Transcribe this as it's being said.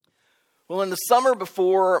Well, in the summer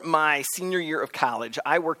before my senior year of college,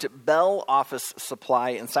 I worked at Bell Office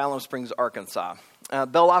Supply in Siloam Springs, Arkansas.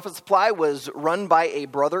 Bell Office Supply was run by a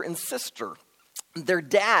brother and sister. Their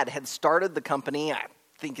dad had started the company, I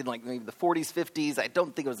think in like maybe the 40s, 50s. I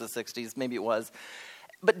don't think it was the 60s, maybe it was.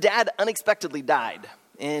 But Dad unexpectedly died,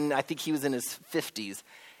 and I think he was in his 50s.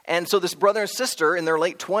 And so this brother and sister in their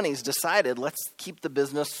late 20s decided, let's keep the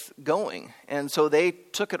business going. And so they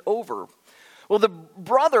took it over. Well, the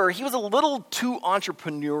brother, he was a little too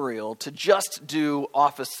entrepreneurial to just do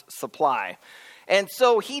office supply. And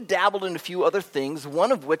so he dabbled in a few other things,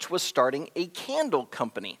 one of which was starting a candle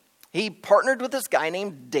company. He partnered with this guy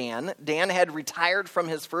named Dan. Dan had retired from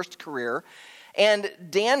his first career. And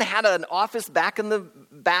Dan had an office back in the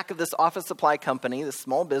back of this office supply company, this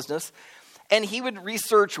small business. And he would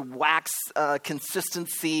research wax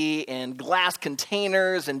consistency and glass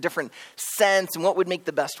containers and different scents and what would make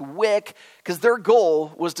the best wick, because their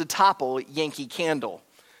goal was to topple Yankee Candle.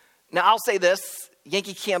 Now, I'll say this,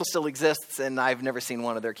 Yankee Candle still exists, and I've never seen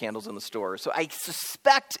one of their candles in the store. So I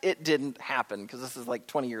suspect it didn't happen, because this is like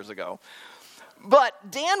 20 years ago. But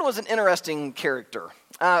Dan was an interesting character.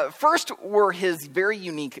 First were his very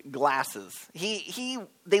unique glasses.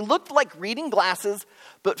 They looked like reading glasses,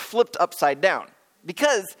 but flipped upside down,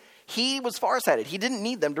 because he was farsighted. He didn't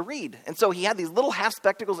need them to read. And so he had these little half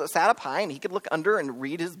spectacles that sat up high, and he could look under and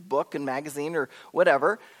read his book and magazine or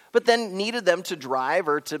whatever, but then needed them to drive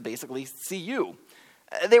or to basically see you.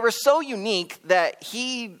 They were so unique that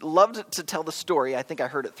he loved to tell the story, I think I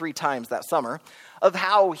heard it 3 times that summer, of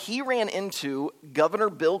how he ran into Governor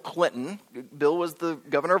Bill Clinton. Bill was the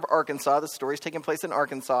governor of Arkansas. The story's taking place in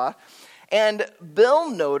Arkansas. And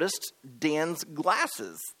Bill noticed Dan's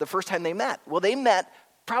glasses the first time they met. Well, they met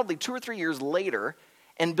probably 2 or 3 years later,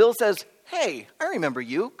 and Bill says, "Hey, I remember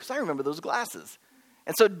you, because I remember those glasses."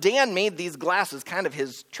 And so Dan made these glasses kind of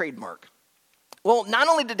his trademark. Well, not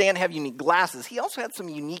only did Dan have unique glasses, he also had some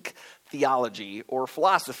unique theology or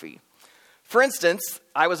philosophy. For instance,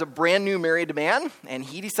 I was a brand new married man, and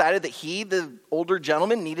he decided that he, the older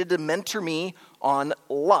gentleman, needed to mentor me on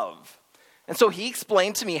love. And so he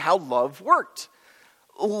explained to me how love worked.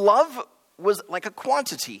 Love was like a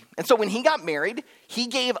quantity. And so when he got married, he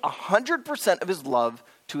gave 100% of his love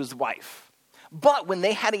to his wife. But when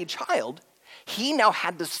they had a child, he now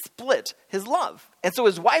had to split his love. And so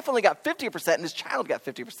his wife only got 50% and his child got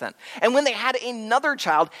 50%. And when they had another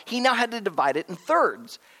child, he now had to divide it in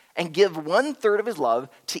thirds and give 1/3 of his love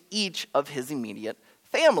to each of his immediate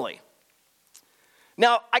family.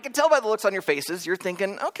 Now, I can tell by the looks on your faces, you're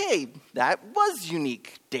thinking, okay, that was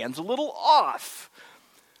unique. Dan's a little off.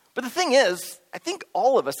 But the thing is, I think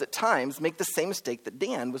all of us at times make the same mistake that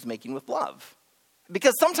Dan was making with love.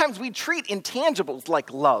 Because sometimes we treat intangibles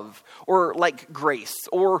like love or like grace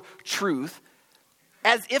or truth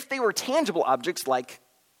as if they were tangible objects like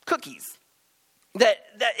cookies. That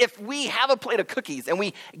if we have a plate of cookies and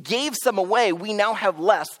we gave some away, we now have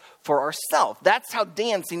less for ourselves. That's how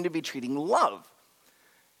Dan seemed to be treating love.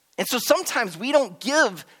 And so sometimes we don't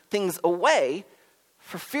give things away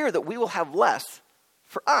for fear that we will have less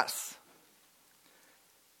for us.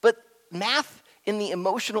 But math in the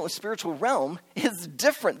emotional and spiritual realm is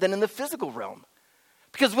different than in the physical realm.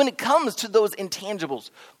 Because when it comes to those intangibles,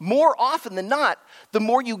 more often than not, the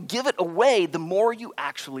more you give it away, the more you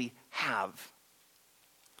actually have.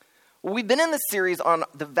 Well, we've been in this series on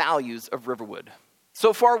the values of Riverwood.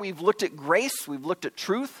 So far, we've looked at grace, we've looked at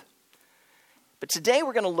truth, but today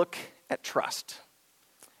we're going to look at trust.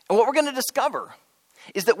 And what we're going to discover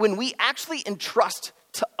is that when we actually entrust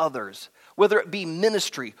to others, whether it be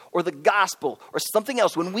ministry or the gospel or something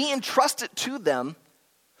else, when we entrust it to them,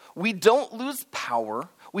 we don't lose power,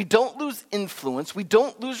 we don't lose influence, we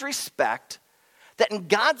don't lose respect, that in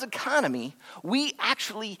God's economy, we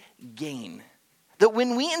actually gain. That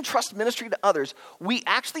when we entrust ministry to others, we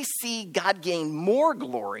actually see God gain more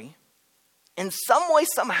glory. In some way,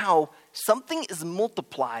 somehow, something is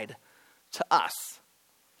multiplied to us.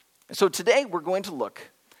 And so today, we're going to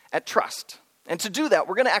look at trust. And to do that,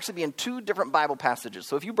 we're going to actually be in 2 different Bible passages.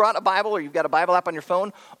 So if you brought a Bible or you've got a Bible app on your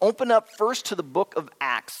phone, open up first to the book of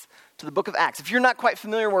Acts. To the book of Acts. If you're not quite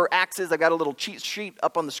familiar where Acts is, I've got a little cheat sheet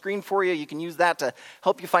up on the screen for you. You can use that to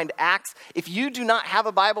help you find Acts. If you do not have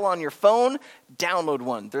a Bible on your phone, download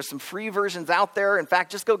one. There's some free versions out there. In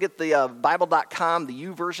fact, just go get the Bible.com, the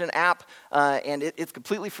YouVersion app, and it's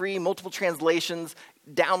completely free, multiple translations.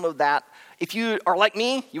 Download that. If you are like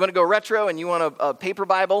me, you want to go retro and you want a paper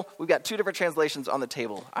Bible, we've got 2 different translations on the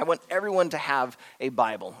table. I want everyone to have a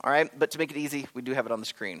Bible, all right? But to make it easy, we do have it on the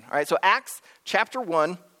screen. All right, so Acts chapter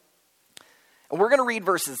 1, and we're going to read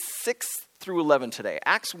verses 6 through 11 today.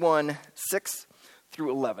 Acts 1, 6 through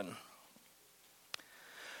 11.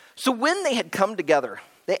 So when they had come together,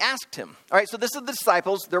 they asked him. All right, so this is the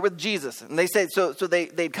disciples. They're with Jesus. And they said,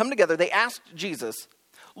 they'd come together. They asked Jesus,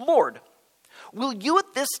 Lord, will you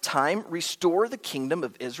at this time restore the kingdom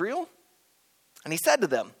of Israel? And he said to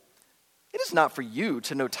them, it is not for you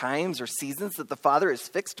to know times or seasons that the Father has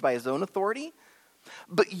fixed by his own authority,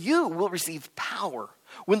 but you will receive power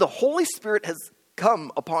when the Holy Spirit has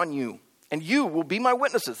come upon you, and you will be my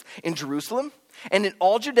witnesses in Jerusalem and in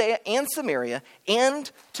all Judea and Samaria and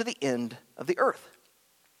to the end of the earth.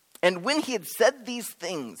 And when he had said these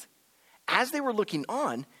things, as they were looking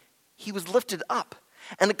on, he was lifted up,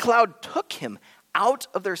 and a cloud took him out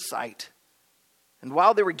of their sight. And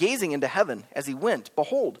while they were gazing into heaven as he went,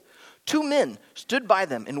 behold, 2 men stood by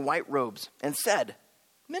them in white robes and said,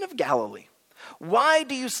 Men of Galilee, why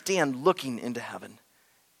do you stand looking into heaven?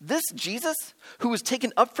 This Jesus, who was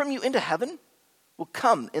taken up from you into heaven, will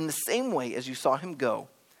come in the same way as you saw him go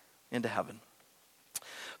into heaven.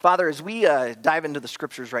 Father, as we dive into the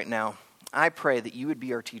scriptures right now, I pray that you would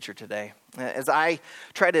be our teacher today. As I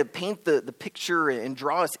try to paint the picture and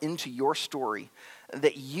draw us into your story,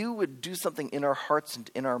 that you would do something in our hearts and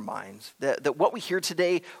in our minds. That what we hear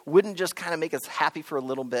today wouldn't just kind of make us happy for a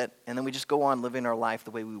little bit, and then we just go on living our life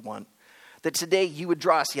the way we want. That today you would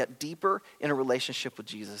draw us yet deeper in a relationship with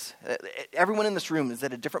Jesus. Everyone in this room is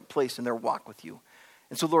at a different place in their walk with you.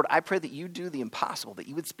 And so, Lord, I pray that you do the impossible, that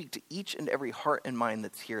you would speak to each and every heart and mind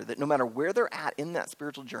that's here, that no matter where they're at in that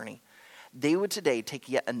spiritual journey, they would today take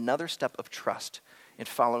yet another step of trust in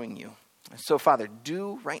following you. And so, Father,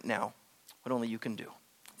 do right now what only you can do.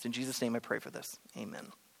 It's in Jesus' name I pray for this. Amen.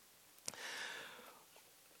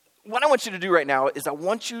 What I want you to do right now is I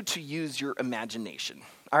want you to use your imagination.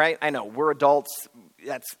 All right? I know, we're adults.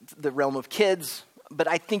 That's the realm of kids. But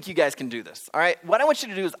I think you guys can do this, all right? What I want you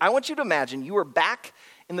to do is I want you to imagine you are back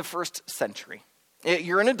in the 1st century.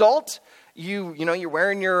 You're an adult. You're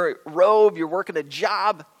wearing your robe. You're working a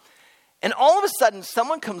job. And all of a sudden,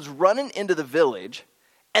 someone comes running into the village,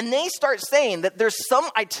 and they start saying that there's some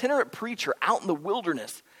itinerant preacher out in the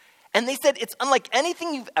wilderness. And they said it's unlike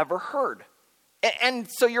anything you've ever heard. And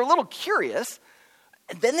so you're a little curious.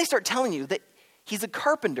 And then they start telling you that he's a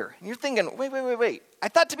carpenter. And you're thinking, wait. I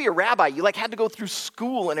thought to be a rabbi, you had to go through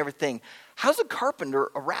school and everything. How's a carpenter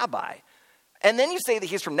a rabbi? And then you say that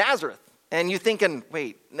he's from Nazareth. And you're thinking,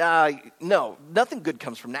 no, nothing good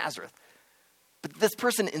comes from Nazareth. But this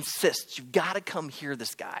person insists, you've got to come hear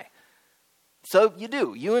this guy. So you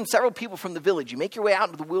do. You and several people from the village, you make your way out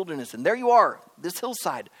into the wilderness. And there you are, this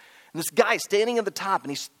hillside. And this guy standing at the top, and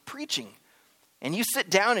he's preaching. And you sit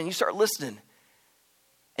down and you start listening.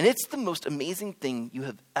 And it's the most amazing thing you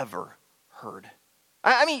have ever heard.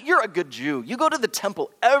 I mean, you're a good Jew. You go to the temple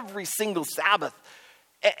every single Sabbath.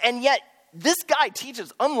 And yet, this guy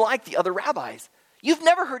teaches unlike the other rabbis. You've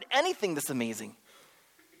never heard anything this amazing.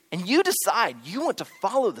 And you decide you want to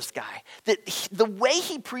follow this guy. That the way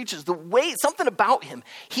he preaches, something about him,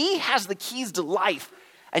 he has the keys to life.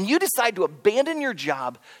 And you decide to abandon your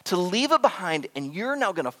job, to leave it behind, and you're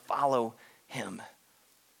now going to follow him.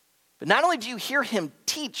 But not only do you hear him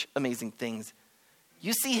teach amazing things,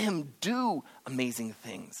 you see him do amazing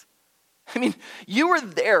things. I mean, you were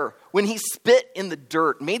there when he spit in the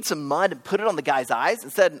dirt, made some mud and put it on the guy's eyes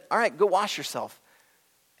and said, all right, go wash yourself.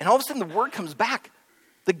 And all of a sudden the word comes back.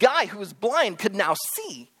 The guy who was blind could now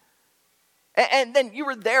see. And then you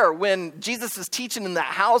were there when Jesus is teaching in that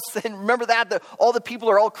house. And remember that all the people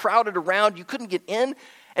are all crowded around. You couldn't get in.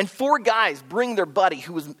 And 4 guys bring their buddy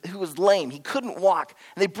who was lame. He couldn't walk.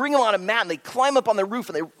 And they bring him on a mat, and they climb up on the roof,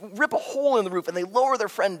 and they rip a hole in the roof, and they lower their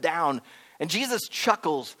friend down. And Jesus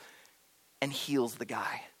chuckles and heals the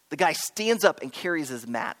guy. The guy stands up and carries his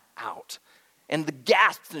mat out. And the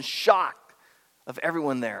gasps and shock of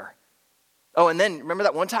everyone there. Oh, and then remember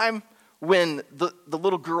that one time when the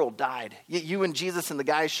little girl died? You and Jesus and the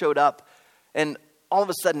guys showed up, and all of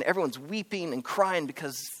a sudden everyone's weeping and crying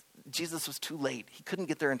because Jesus was too late. He couldn't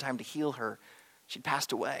get there in time to heal her. She'd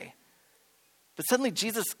passed away. But suddenly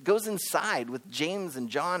Jesus goes inside with James and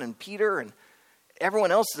John and Peter, and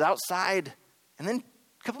everyone else is outside. And then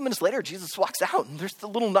a couple minutes later, Jesus walks out, and there's the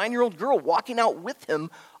little 9-year-old girl walking out with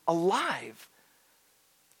him alive.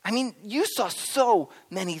 I mean, you saw so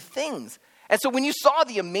many things. And so when you saw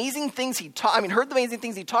the amazing things he taught, heard the amazing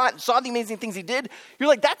things he taught, and saw the amazing things he did, you're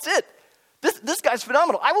like, that's it. This guy's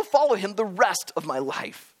phenomenal. I will follow him the rest of my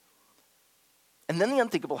life. And then the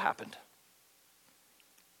unthinkable happened.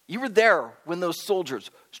 You were there when those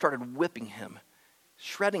soldiers started whipping him,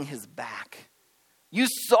 shredding his back. You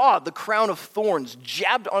saw the crown of thorns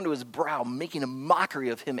jabbed onto his brow, making a mockery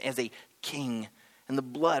of him as a king, and the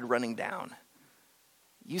blood running down.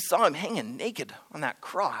 You saw him hanging naked on that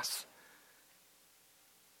cross.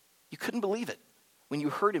 You couldn't believe it when you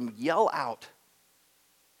heard him yell out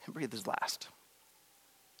and breathe his last.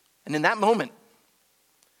 And in that moment,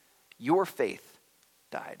 your faith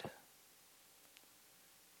died.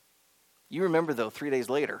 You remember, though, 3 days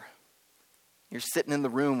later, you're sitting in the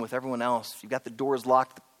room with everyone else. You've got the doors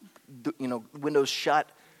locked, windows shut.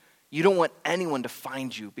 You don't want anyone to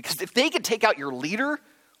find you, because if they could take out your leader,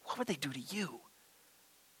 what would they do to you?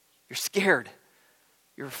 You're scared.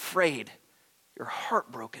 You're afraid. You're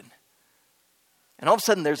heartbroken. And all of a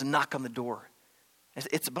sudden, there's a knock on the door.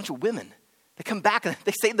 It's a bunch of women. They come back and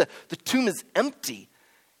they say the tomb is empty.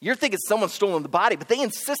 You're thinking someone's stolen the body, but they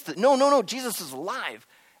insist that, no, Jesus is alive.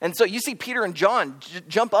 And so you see Peter and John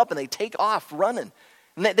jump up and they take off running.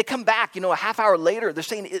 And they come back, a half hour later. They're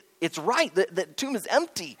saying, it's right, the tomb is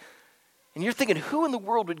empty. And you're thinking, who in the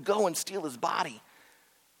world would go and steal his body?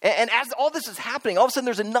 And as all this is happening, all of a sudden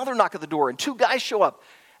there's another knock at the door, and two guys show up.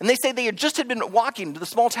 And they say they had just been walking to the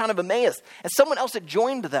small town of Emmaus, and someone else had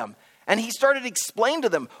joined them. And he started to explain to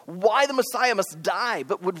them why the Messiah must die,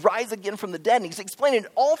 but would rise again from the dead. And he's explaining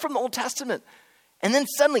it all from the Old Testament. And then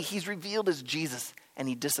suddenly he's revealed as Jesus, and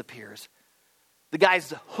he disappears. The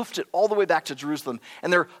guys hoofed it all the way back to Jerusalem,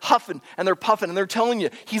 and they're huffing and they're puffing, and they're telling you,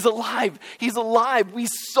 he's alive, he's alive. We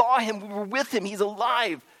saw him, we were with him, he's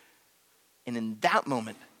alive. And in that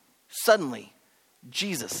moment, suddenly,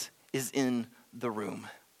 Jesus is in the room.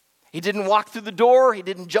 He didn't walk through the door, he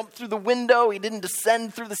didn't jump through the window, he didn't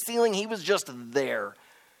descend through the ceiling, he was just there.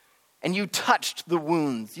 And you touched the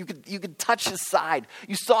wounds. You could touch his side.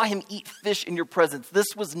 You saw him eat fish in your presence. This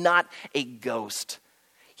was not a ghost.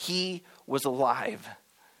 He was alive.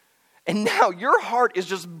 And now your heart is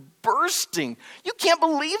just bursting. You can't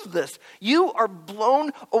believe this. You are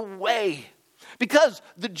blown away. Because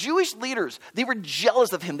the Jewish leaders, they were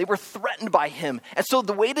jealous of him. They were threatened by him. And so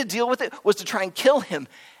the way to deal with it was to try and kill him.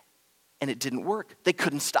 And it didn't work. They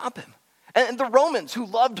couldn't stop him. And the Romans, who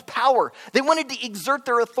loved power, they wanted to exert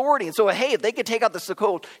their authority. And so, hey, if they could take out the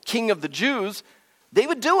so-called king of the Jews, they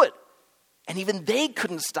would do it. And even they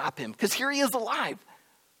couldn't stop him, because here he is alive.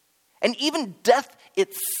 And even death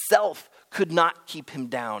itself could not keep him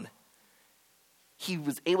down. He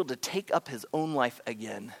was able to take up his own life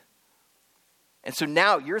again. And so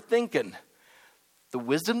now you're thinking, the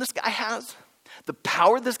wisdom this guy has, the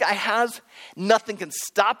power this guy has, nothing can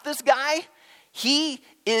stop this guy. He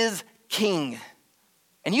is king.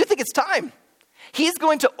 And you think it's time. He's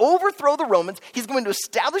going to overthrow the Romans. He's going to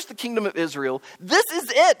establish the kingdom of Israel. This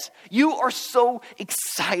is it. You are so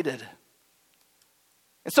excited.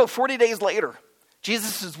 And so 40 days later,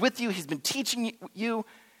 Jesus is with you. He's been teaching you.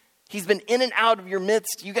 He's been in and out of your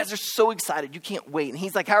midst. You guys are so excited. You can't wait. And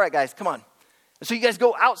he's like, all right, guys, come on. And so you guys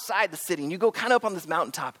go outside the city, and you go kind of up on this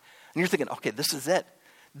mountaintop. And you're thinking, okay, this is it.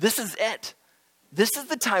 This is it. This is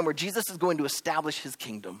the time where Jesus is going to establish his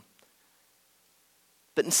kingdom.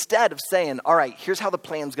 But instead of saying, all right, here's how the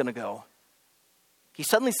plan's going to go, he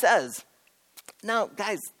suddenly says, now,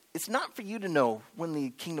 guys, it's not for you to know when the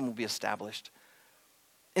kingdom will be established.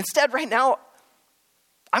 Instead, right now,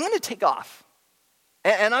 I'm going to take off.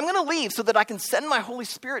 And I'm going to leave so that I can send my Holy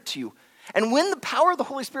Spirit to you. And when the power of the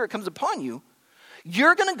Holy Spirit comes upon you,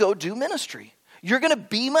 you're going to go do ministry. You're going to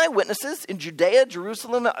be my witnesses in Judea,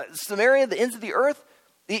 Jerusalem, Samaria, the ends of the earth.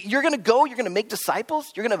 You're going to go, you're going to make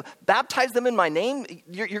disciples. You're going to baptize them in my name.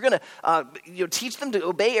 You're going to teach them to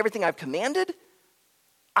obey everything I've commanded.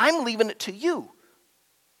 I'm leaving it to you.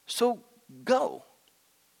 So go.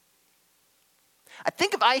 I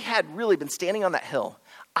think if I had really been standing on that hill,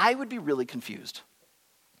 I would be really confused.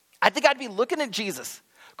 I think I'd be looking at Jesus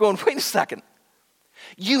going, wait a second.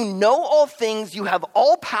 You know all things. You have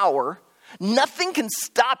all power. Nothing can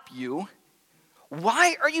stop you.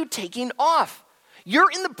 Why are you taking off?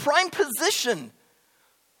 You're in the prime position.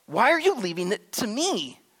 Why are you leaving it to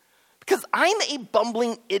me? Because I'm a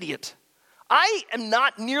bumbling idiot. I am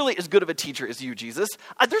not nearly as good of a teacher as you, Jesus.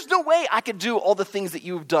 There's no way I could do all the things that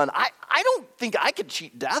you've done. I don't think I could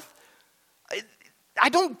cheat death. I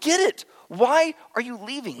don't get it. Why are you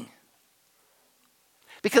leaving?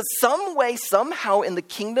 Because some way, somehow in the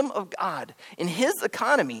kingdom of God, in his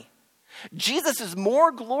economy, Jesus is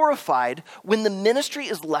more glorified when the ministry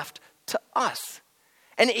is left to us.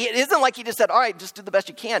 And it isn't like he just said, all right, just do the best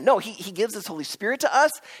you can. No, he gives his Holy Spirit to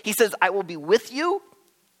us. He says, I will be with you.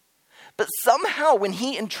 But somehow when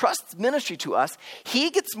he entrusts ministry to us,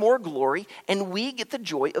 he gets more glory and we get the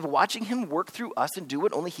joy of watching him work through us and do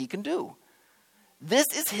what only he can do. This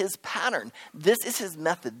is his pattern. This is his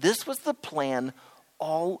method. This was the plan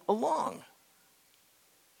all along.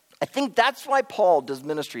 I think that's why Paul does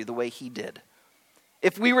ministry the way he did.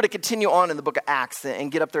 If we were to continue on in the book of Acts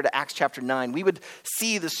and get up there to Acts chapter 9, we would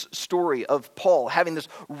see this story of Paul having this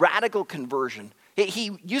radical conversion.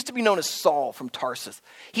 He used to be known as Saul from Tarsus.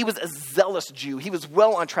 He was a zealous Jew. He was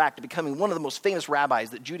well on track to becoming one of the most famous rabbis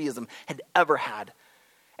that Judaism had ever had.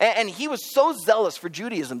 And he was so zealous for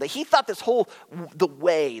Judaism that he thought the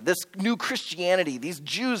way, this new Christianity, these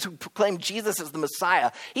Jews who proclaimed Jesus as the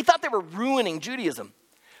Messiah, he thought they were ruining Judaism.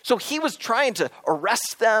 So he was trying to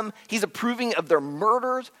arrest them. He's approving of their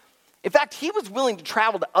murders. In fact, he was willing to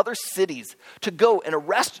travel to other cities to go and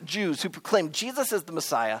arrest Jews who proclaimed Jesus as the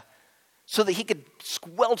Messiah so that he could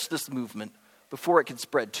squelch this movement before it could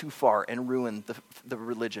spread too far and ruin the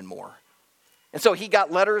religion more. And so he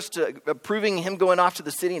got letters approving him going off to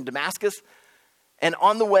the city in Damascus. And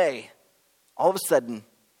on the way, all of a sudden,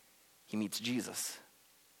 he meets Jesus.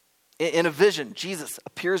 In a vision, Jesus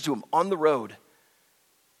appears to him on the road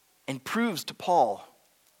and proves to Paul,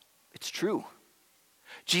 it's true.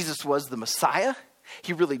 Jesus was the Messiah.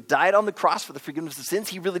 He really died on the cross for the forgiveness of sins.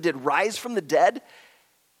 He really did rise from the dead.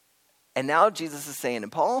 And now Jesus is saying,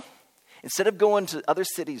 and Paul, instead of going to other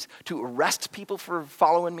cities to arrest people for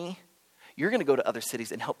following me, you're going to go to other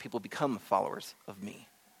cities and help people become followers of me.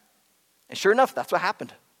 And sure enough, that's what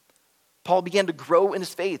happened. Paul began to grow in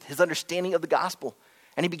his faith, his understanding of the gospel,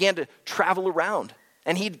 and he began to travel around.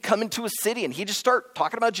 And he'd come into a city and he'd just start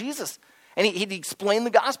talking about Jesus. And he'd explain the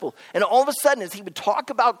gospel. And all of a sudden, as he would talk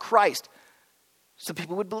about Christ, some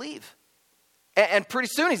people would believe. And pretty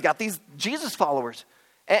soon, he's got these Jesus followers.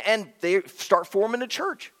 And they start forming a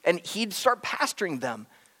church. And he'd start pastoring them.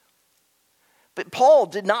 But Paul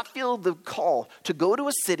did not feel the call to go to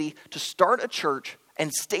a city, to start a church,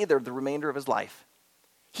 and stay there the remainder of his life.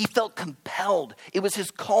 He felt compelled. It was his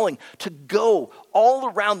calling to go all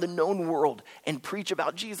around the known world and preach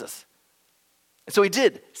about Jesus. And so he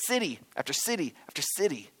did, city after city after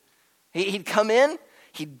city. He'd come in,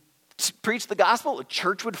 he'd preach the gospel, a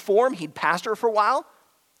church would form, he'd pastor for a while,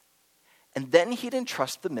 and then he'd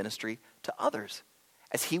entrust the ministry to others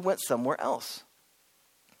as he went somewhere else.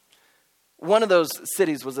 One of those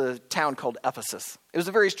cities was a town called Ephesus. It was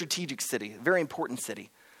a very strategic city, a very important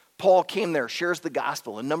city. Paul came there, shares the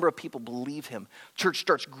gospel. A number of people believe him. Church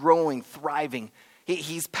starts growing, thriving.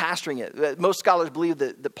 He's pastoring it. Most scholars believe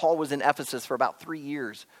that Paul was in Ephesus for about 3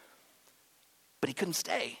 years. But he couldn't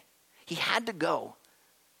stay. He had to go.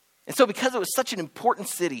 And so because it was such an important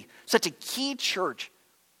city, such a key church,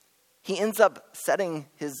 he ends up setting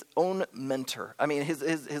his own mentor.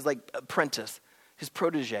 His like apprentice, his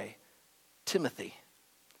protege, Timothy.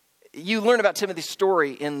 You learn about Timothy's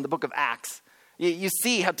story in the book of Acts. You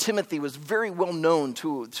see how Timothy was very well known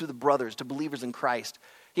to the brothers, to believers in Christ.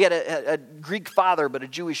 He had a Greek father, but a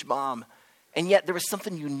Jewish mom. And yet there was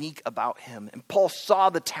something unique about him. And Paul saw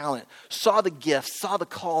the talent, saw the gifts, saw the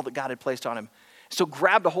call that God had placed on him. So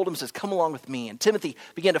grabbed a hold of him and says, come along with me. And Timothy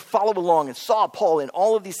began to follow along and saw Paul in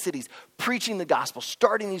all of these cities, preaching the gospel,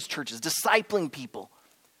 starting these churches, discipling people.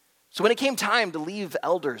 So when it came time to leave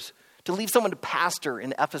elders, to leave someone to pastor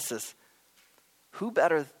in Ephesus, who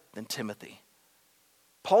better than Timothy?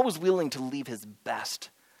 Paul was willing to leave his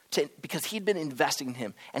best because he'd been investing in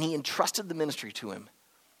him and he entrusted the ministry to him.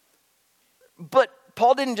 But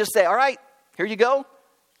Paul didn't just say, all right, here you go.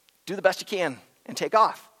 Do the best you can and take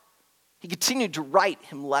off. He continued to write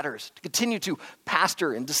him letters, to continue to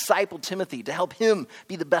pastor and disciple Timothy, to help him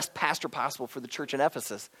be the best pastor possible for the church in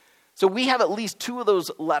Ephesus. So we have at least 2 of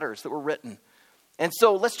those letters that were written. And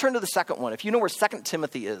so let's turn to the second one. If you know where 2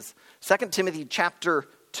 Timothy is, 2 Timothy chapter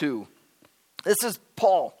 2. This is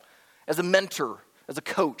Paul as a mentor, as a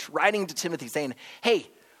coach, writing to Timothy saying, hey,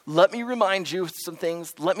 let me remind you of some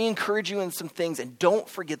things. Let me encourage you in some things. And don't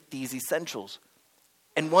forget these essentials.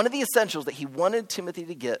 And one of the essentials that he wanted Timothy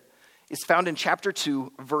to get is found in chapter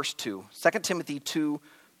 2, verse 2. 2 Timothy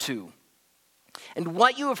 2:2. And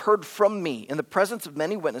what you have heard from me in the presence of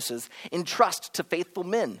many witnesses, entrust to faithful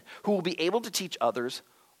men who will be able to teach others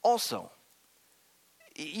also.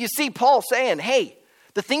 You see Paul saying, hey,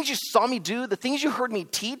 the things you saw me do, the things you heard me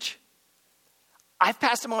teach, I've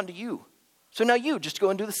passed them on to you. So now you just go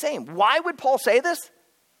and do the same. Why would Paul say this?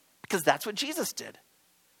 Because that's what Jesus did.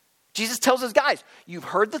 Jesus tells his guys, you've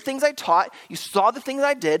heard the things I taught, you saw the things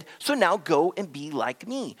I did, so now go and be like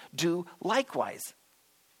me. Do likewise.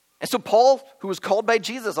 And so Paul, who was called by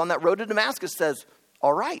Jesus on that road to Damascus, says,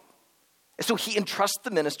 all right. And so he entrusts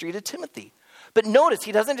the ministry to Timothy. But notice,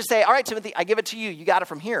 he doesn't just say, all right, Timothy, I give it to you. You got it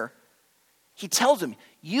from here. He tells him,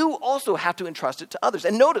 you also have to entrust it to others.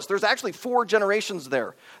 And notice, there's actually 4 generations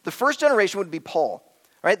there. The first generation would be Paul,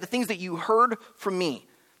 right? The things that you heard from me.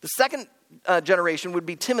 The second generation would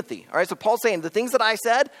be Timothy, all right? So Paul's saying, the things that I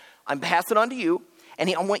said, I'm passing on to you.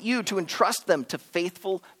 And I want you to entrust them to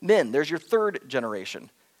faithful men. There's your third generation.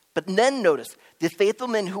 But then notice, the faithful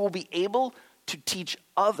men who will be able to teach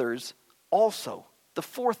others also, the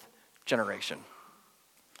fourth generation.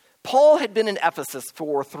 Paul had been in Ephesus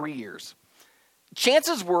for 3 years.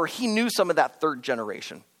 Chances were he knew some of that third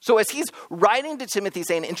generation. So as he's writing to Timothy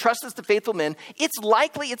saying, entrust this to faithful men,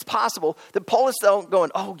 it's possible that Paul is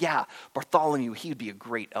going, oh yeah, Bartholomew, he would be a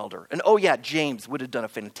great elder. And oh yeah, James would have done a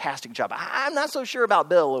fantastic job. I'm not so sure about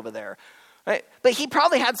Bill over there. Right? But he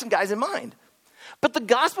probably had some guys in mind. But the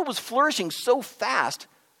gospel was flourishing so fast,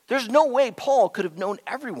 there's no way Paul could have known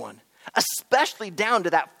everyone, especially down to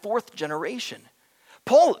that fourth generation.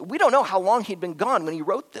 Paul, we don't know how long he'd been gone when he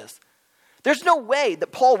wrote this. There's no way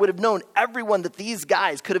that Paul would have known everyone that these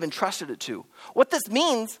guys could have entrusted it to. What this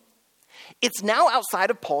means, it's now outside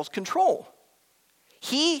of Paul's control.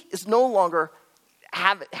 He is no longer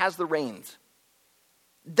has the reins.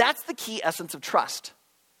 That's the key essence of trust.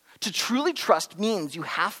 To truly trust means you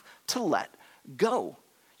have to let go.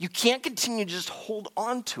 You can't continue to just hold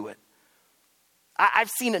on to it.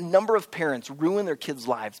 I've seen a number of parents ruin their kids'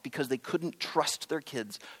 lives because they couldn't trust their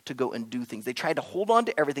kids to go and do things. They tried to hold on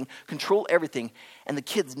to everything, control everything, and the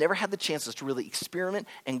kids never had the chances to really experiment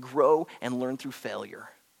and grow and learn through failure.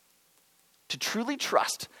 To truly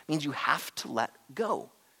trust means you have to let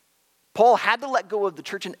go. Paul had to let go of the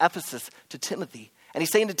church in Ephesus to Timothy. And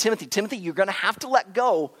he's saying to Timothy, Timothy, you're going to have to let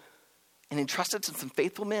go and entrust it to some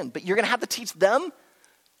faithful men. But you're going to have to teach them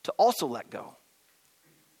to also let go.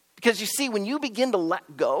 Because you see, when you begin to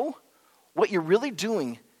let go, what you're really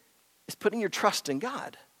doing is putting your trust in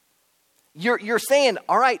God. You're saying,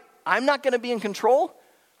 all right, I'm not going to be in control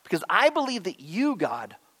because I believe that you,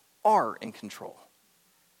 God, are in control.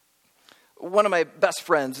 One of my best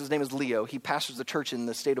friends, his name is Leo. He pastors a church in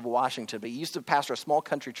the state of Washington, but he used to pastor a small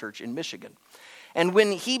country church in Michigan. And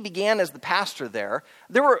when he began as the pastor there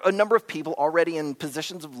were a number of people already in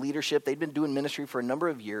positions of leadership. They'd been doing ministry for a number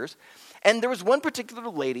of years. And there was one particular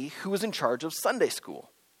lady who was in charge of Sunday school.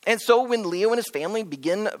 And so when Leo and his family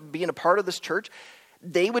began being a part of this church,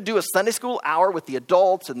 they would do a Sunday school hour with the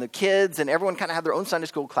adults and the kids, and everyone kind of had their own Sunday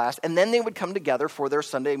school class. And then they would come together for their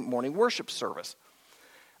Sunday morning worship service.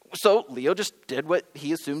 So Leo just did what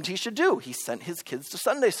he assumed he should do. He sent his kids to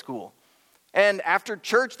Sunday school. And after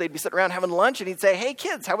church, they'd be sitting around having lunch, and he'd say, hey,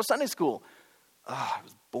 kids, how was Sunday school? Oh, it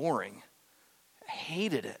was boring. I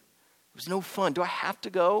hated it. It was no fun. Do I have to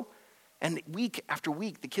go? And week after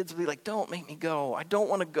week, the kids would be like, don't make me go. I don't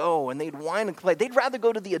want to go. And they'd whine and complain. They'd rather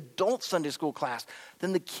go to the adult Sunday school class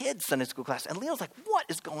than the kids' Sunday school class. And Leo's like, what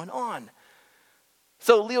is going on?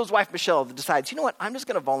 So Leo's wife, Michelle, decides, you know what? I'm just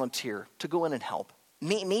going to volunteer to go in and help.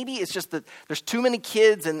 Maybe it's just that there's too many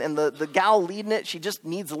kids and the gal leading it, she just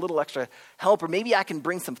needs a little extra help. Or maybe I can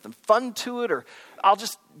bring something fun to it, or I'll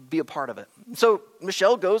just be a part of it. So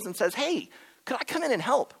Michelle goes and says, hey, could I come in and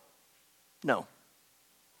help? No.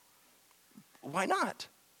 Why not?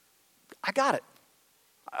 I got it.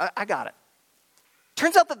 I got it.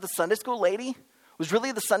 Turns out that the Sunday school lady was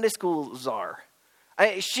really the Sunday school czar.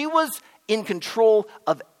 She was in control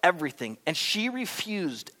of everything, and she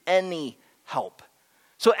refused any help.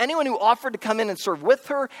 So anyone who offered to come in and serve with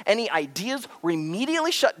her, any ideas were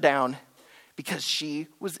immediately shut down because she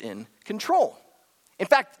was in control. In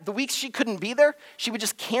fact, the weeks she couldn't be there, she would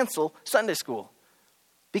just cancel Sunday school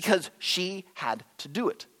because she had to do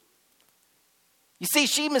it. You see,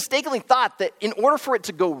 she mistakenly thought that in order for it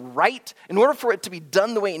to go right, in order for it to be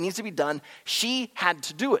done the way it needs to be done, she had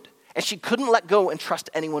to do it. And she couldn't let go and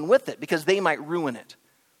trust anyone with it because they might ruin it.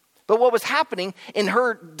 But what was happening in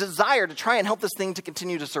her desire to try and help this thing to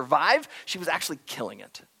continue to survive, she was actually killing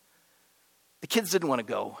it. The kids didn't want to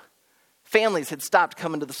go. Families had stopped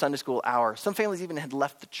coming to the Sunday school hour. Some families even had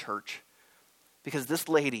left the church because this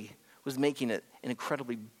lady was making it an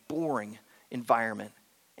incredibly boring environment,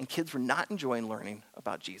 and kids were not enjoying learning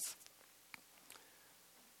about Jesus.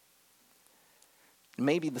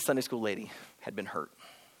 Maybe the Sunday school lady had been hurt.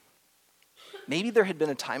 Maybe there had been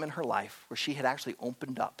a time in her life where she had actually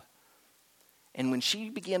opened up. And when she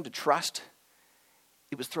began to trust,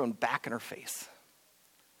 it was thrown back in her face.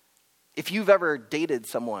 If you've ever dated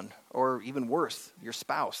someone, or even worse, your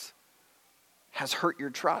spouse has hurt your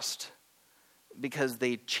trust because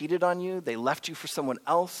they cheated on you, they left you for someone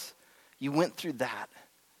else, you went through that.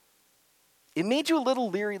 It made you a little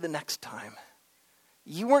leery the next time.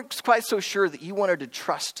 You weren't quite so sure that you wanted to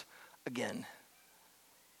trust again.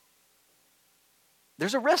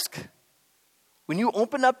 There's a risk. When you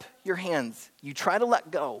open up your hands, you try to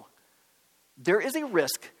let go, there is a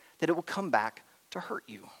risk that it will come back to hurt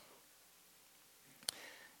you.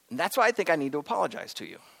 And that's why I think I need to apologize to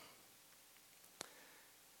you.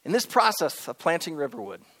 In this process of planting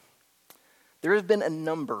Riverwood, there have been a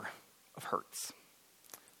number of hurts,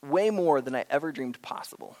 way more than I ever dreamed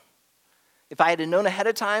possible. If I had known ahead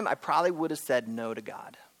of time, I probably would have said no to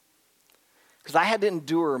God. Because I had to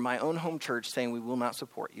endure my own home church saying, we will not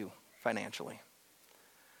support you financially.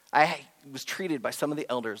 I was treated by some of the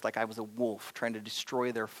elders like I was a wolf trying to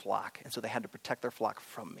destroy their flock, and so they had to protect their flock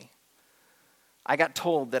from me. I got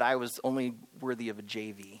told that I was only worthy of a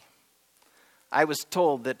JV. I was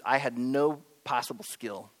told that I had no possible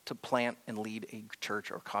skill to plant and lead a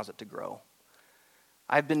church or cause it to grow.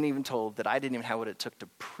 I've been even told that I didn't even have what it took to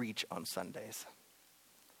preach on Sundays.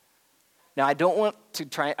 Now, I don't want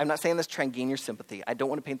to I'm not saying this to try and gain your sympathy. I don't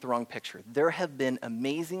want to paint the wrong picture. There have been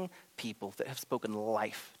amazing people that have spoken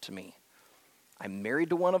life to me. I'm married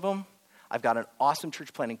to one of them. I've got an awesome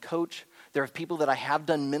church planting coach. There are people that I have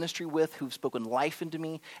done ministry with who've spoken life into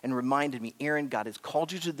me and reminded me, Aaron, God has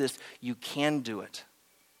called you to this. You can do it.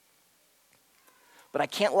 But I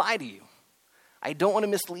can't lie to you. I don't want to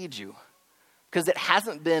mislead you because it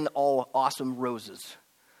hasn't been all awesome roses.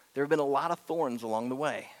 There have been a lot of thorns along the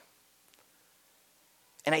way.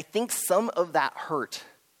 And I think some of that hurt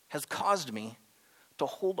has caused me to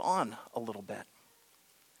hold on a little bit.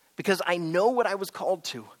 Because I know what I was called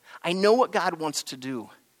to. I know what God wants to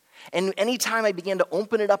do. And anytime I began to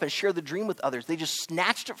open it up and share the dream with others, they just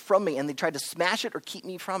snatched it from me and they tried to smash it or keep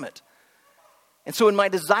me from it. And so in my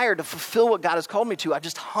desire to fulfill what God has called me to, I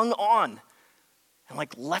just hung on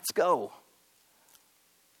and let's go.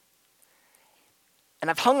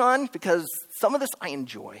 And I've hung on because some of this I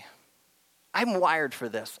enjoy. I'm wired for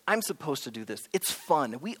this. I'm supposed to do this. It's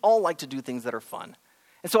fun. We all like to do things that are fun.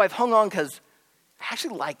 And so I've hung on because I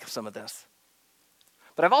actually like some of this.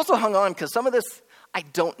 But I've also hung on because some of this I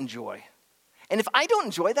don't enjoy. And if I don't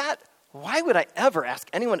enjoy that, why would I ever ask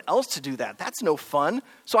anyone else to do that? That's no fun.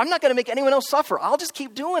 So I'm not going to make anyone else suffer. I'll just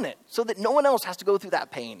keep doing it so that no one else has to go through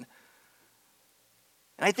that pain.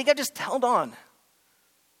 And I think I just held on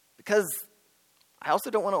because I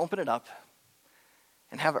also don't want to open it up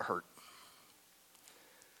and have it hurt.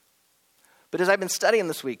 But as I've been studying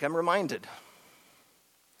this week, I'm reminded,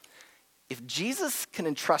 if Jesus can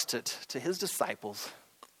entrust it to his disciples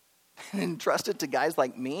and entrust it to guys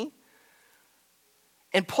like me,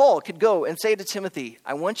 and Paul could go and say to Timothy,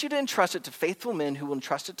 I want you to entrust it to faithful men who will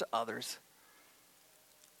entrust it to others,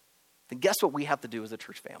 then guess what we have to do as a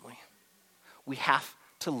church family? We have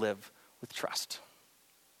to live with trust.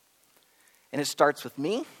 And it starts with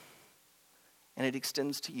me, and it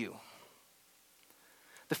extends to you.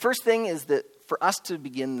 The first thing is that for us to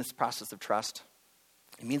begin this process of trust,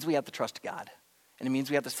 it means we have to trust God. And it means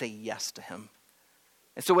we have to say yes to him.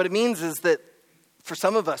 And so what it means is that for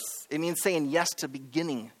some of us, it means saying yes to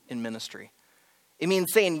beginning in ministry. It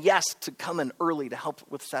means saying yes to coming early to help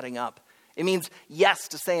with setting up. It means yes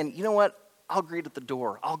to saying, you know what, I'll greet at the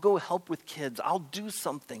door. I'll go help with kids. I'll do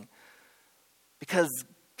something. Because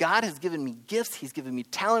God has given me gifts. He's given me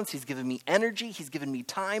talents. He's given me energy. He's given me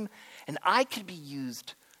time. And I could be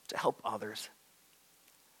used to help others.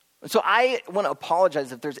 And so I want to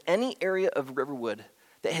apologize if there's any area of Riverwood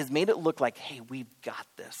that has made it look like, hey, we've got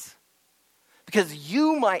this. Because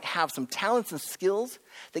you might have some talents and skills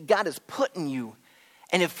that God has put in you.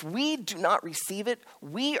 And if we do not receive it,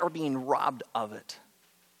 we are being robbed of it.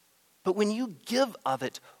 But when you give of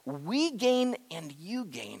it, we gain and you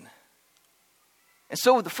gain. And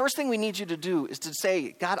so the first thing we need you to do is to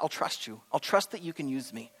say, God, I'll trust you. I'll trust that you can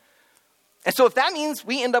use me. And so if that means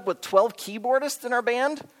we end up with 12 keyboardists in our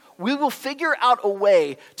band, we will figure out a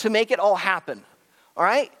way to make it all happen. All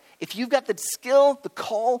right? If you've got the skill, the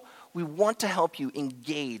call, we want to help you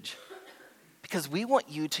engage because we want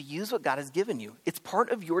you to use what God has given you. It's part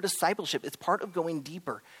of your discipleship. It's part of going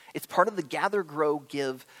deeper. It's part of the gather, grow,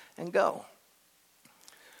 give, and go.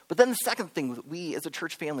 But then the second thing that we as a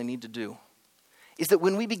church family need to do is that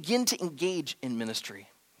when we begin to engage in ministry,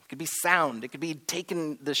 it could be sound, it could be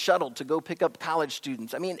taking the shuttle to go pick up college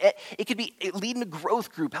students. I mean, it could be leading a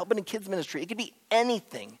growth group, helping in kids ministry. It could be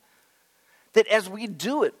anything. That as we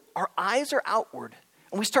do it, our eyes are outward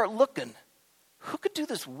and we start looking, who could do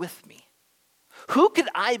this with me? Who could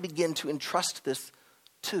I begin to entrust this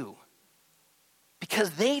to?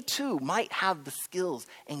 Because they too might have the skills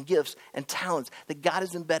and gifts and talents that God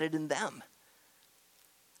has embedded in them.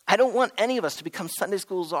 I don't want any of us to become Sunday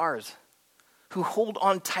school czars who hold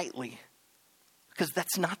on tightly because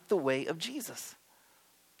that's not the way of Jesus.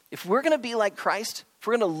 If we're going to be like Christ, if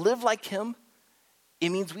we're going to live like him, it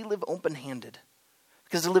means we live open-handed.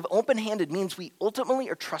 Because to live open-handed means we ultimately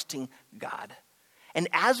are trusting God. And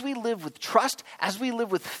as we live with trust, as we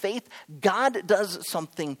live with faith, God does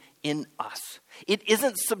something in us. It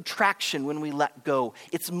isn't subtraction when we let go.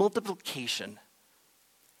 It's multiplication.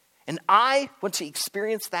 And I want to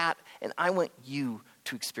experience that, and I want you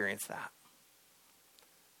to experience that.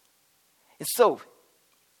 And so,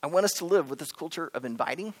 I want us to live with this culture of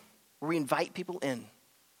inviting, where we invite people in.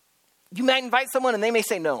 You might invite someone and they may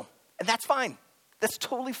say no, and that's fine. That's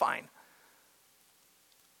totally fine.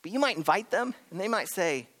 But you might invite them and they might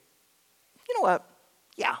say, you know what?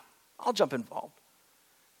 Yeah, I'll jump involved.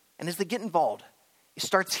 And as they get involved, it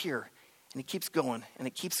starts here and it keeps going and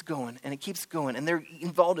it keeps going and it keeps going. And they're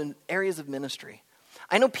involved in areas of ministry.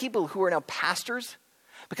 I know people who are now pastors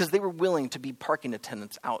because they were willing to be parking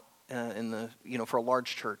attendants out for a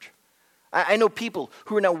large church. I know people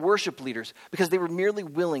who are now worship leaders because they were merely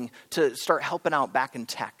willing to start helping out back in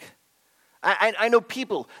tech. I know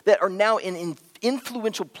people that are now in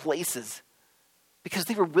influential places because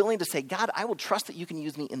they were willing to say, God, I will trust that you can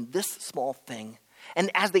use me in this small thing. And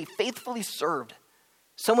as they faithfully served,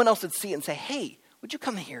 someone else would see it and say, hey, would you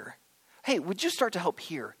come here? Hey, would you start to help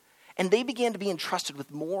here? And they began to be entrusted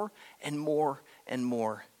with more and more and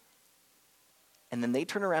more. And then they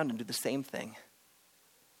turn around and do the same thing.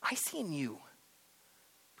 I see in you.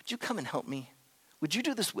 Would you come and help me? Would you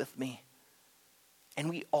do this with me? And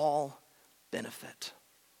we all benefit.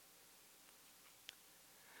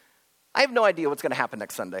 I have no idea what's going to happen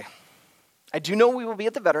next Sunday. I do know we will be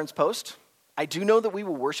at the Veterans Post. I do know that we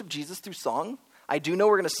will worship Jesus through song. I do know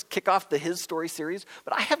we're going to kick off the His Story series,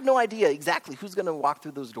 but I have no idea exactly who's going to walk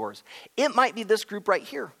through those doors. It might be this group right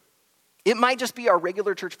here. It might just be our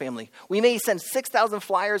regular church family. We may send 6,000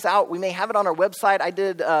 flyers out. We may have it on our website. I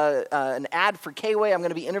did an ad for K-Way. I'm going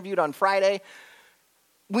to be interviewed on Friday.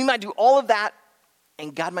 We might do all of that,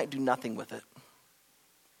 and God might do nothing with it.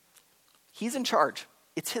 He's in charge.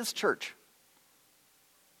 It's his church.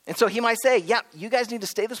 And so he might say, yeah, you guys need to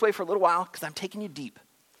stay this way for a little while because I'm taking you deep.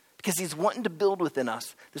 Because he's wanting to build within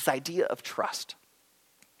us this idea of trust.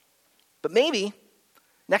 But maybe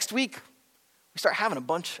next week, we start having a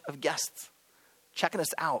bunch of guests checking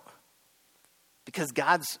us out because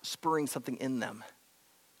God's spurring something in them.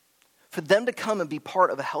 For them to come and be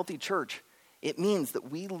part of a healthy church, it means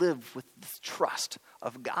that we live with this trust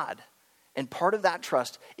of God. And part of that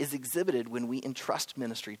trust is exhibited when we entrust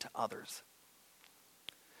ministry to others.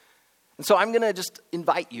 And so I'm going to just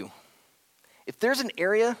invite you. If there's an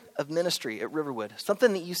area of ministry at Riverwood,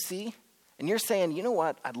 something that you see, and you're saying, you know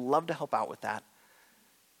what, I'd love to help out with that,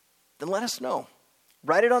 then let us know.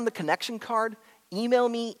 Write it on the connection card, email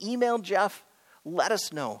me, email Jeff, let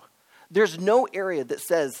us know. There's no area that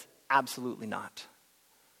says absolutely not.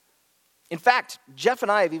 In fact, Jeff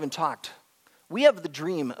and I have even talked. We have the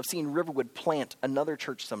dream of seeing Riverwood plant another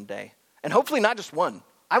church someday. And hopefully not just one.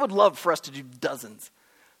 I would love for us to do dozens,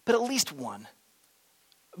 but at least one.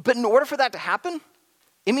 But in order for that to happen,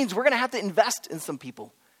 it means we're going to have to invest in some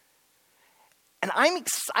people. And I'm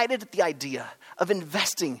excited at the idea of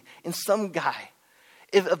investing in some guy,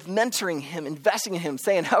 of mentoring him, investing in him,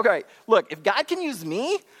 saying, okay, look, if God can use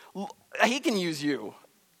me, he can use you.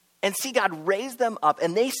 And see God raise them up,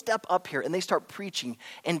 and they step up here, and they start preaching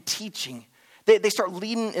and teaching. They start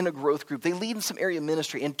leading in a growth group. They lead in some area of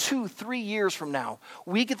ministry. And 2-3 years from now,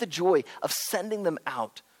 we get the joy of sending them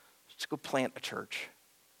out to go plant a church.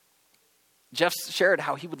 Jeff shared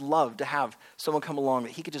how he would love to have someone come along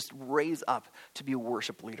that he could just raise up to be a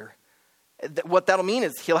worship leader. What that'll mean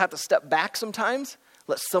is he'll have to step back sometimes,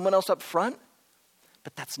 let someone else up front,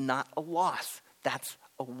 but that's not a loss. That's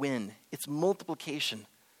a win. It's multiplication.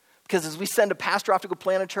 Because as we send a pastor off to go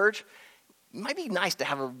plant a church, it might be nice to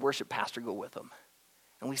have a worship pastor go with them.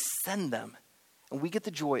 And we send them, and we get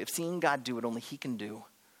the joy of seeing God do what only he can do.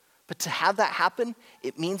 But to have that happen,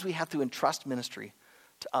 it means we have to entrust ministry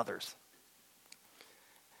to others.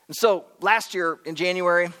 And so last year in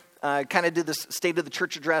January, I kind of did this State of the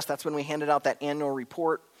Church address. That's when we handed out that annual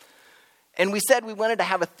report. And we said we wanted to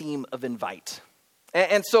have a theme of invite.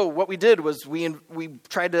 And so what we did was we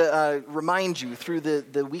tried to remind you through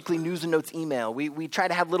the weekly news and notes email. We try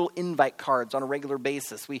to have little invite cards on a regular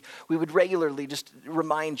basis. We would regularly just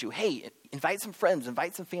remind you, hey, invite some friends,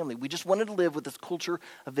 invite some family. We just wanted to live with this culture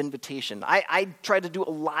of invitation. I tried to do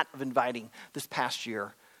a lot of inviting this past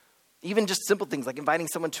year. Even just simple things like inviting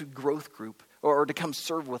someone to growth group or to come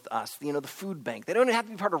serve with us, the food bank. They don't even have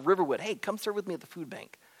to be part of Riverwood. Hey, come serve with me at the food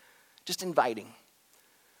bank. Just inviting.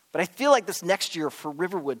 But I feel like this next year for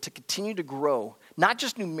Riverwood to continue to grow, not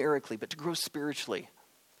just numerically, but to grow spiritually,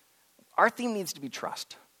 our theme needs to be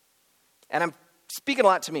trust. And I'm speaking a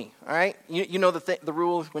lot to me, all right? You know the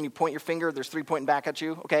rule, when you point your finger, there's 3 pointing back at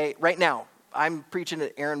you. Okay, right now, I'm preaching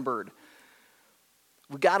at Aaron Bird.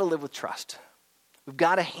 we've got to live with trust. We've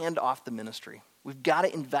got to hand off the ministry. We've got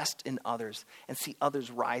to invest in others and see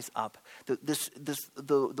others rise up.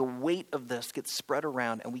 The weight of this gets spread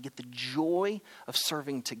around, and we get the joy of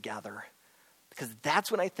serving together. Because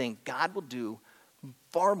that's when I think God will do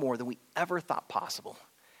far more than we ever thought possible.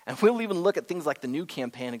 And we'll even look at things like the new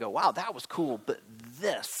campaign and go, wow, that was cool, but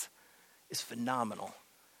this is phenomenal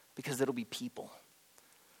because it'll be people.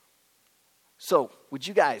 So, would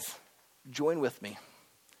you guys join with me?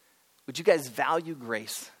 Would you guys value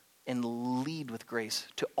grace and lead with grace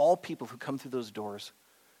to all people who come through those doors?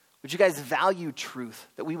 Would you guys value truth,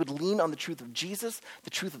 that we would lean on the truth of Jesus, the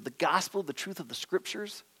truth of the gospel, the truth of the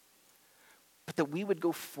scriptures, but that we would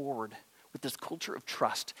go forward with this culture of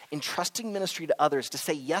trust, entrusting ministry to others to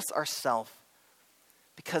say yes ourselves,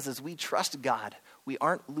 because as we trust God, we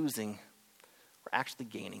aren't losing, we're actually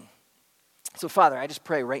gaining. So Father, I just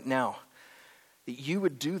pray right now that you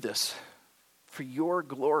would do this for your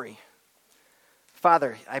glory.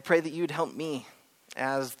 Father, I pray that you'd help me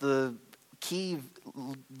as the key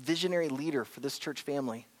visionary leader for this church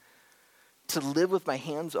family to live with my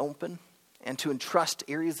hands open and to entrust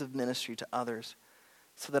areas of ministry to others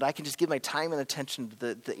so that I can just give my time and attention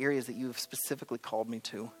to the areas that you have specifically called me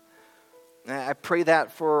to. And I pray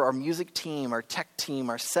that for our music team, our tech team,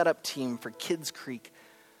 our setup team, for Kids Creek.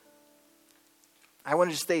 I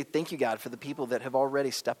want to just say thank you, God, for the people that have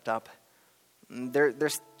already stepped up. They're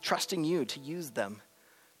trusting you to use them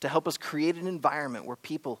to help us create an environment where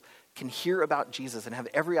people can hear about Jesus and have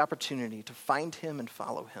every opportunity to find him and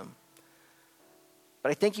follow him.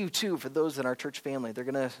 But I thank you, too, for those in our church family. They're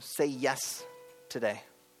going to say yes today.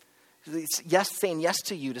 Yes, saying yes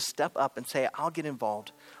to you to step up and say, I'll get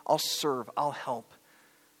involved, I'll serve, I'll help.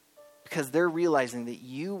 Because they're realizing that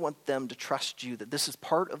you want them to trust you, that this is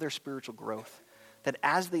part of their spiritual growth. That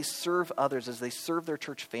as they serve others, as they serve their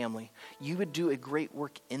church family, you would do a great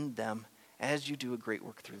work in them as you do a great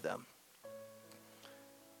work through them.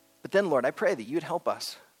 But then, Lord, I pray that you'd help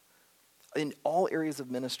us in all areas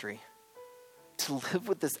of ministry to live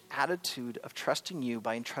with this attitude of trusting you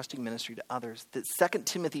by entrusting ministry to others. That 2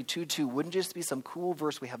 Timothy 2:2 wouldn't just be some cool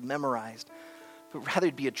verse we have memorized, but rather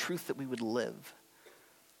it'd be a truth that we would live.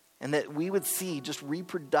 And that we would see just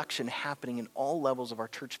reproduction happening in all levels of our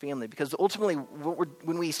church family. Because ultimately,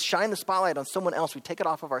 when we shine the spotlight on someone else, we take it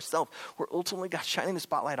off of ourselves. We're ultimately, God, shining the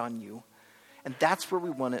spotlight on you. And that's where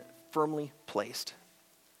we want it firmly placed.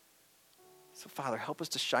 So, Father, help us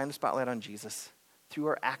to shine the spotlight on Jesus through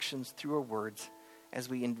our actions, through our words, as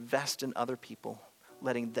we invest in other people,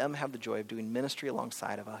 letting them have the joy of doing ministry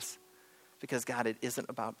alongside of us. Because, God, it isn't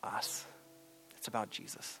about us. It's about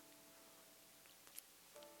Jesus.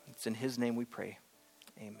 It's in his name we pray.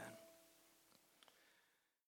 Amen.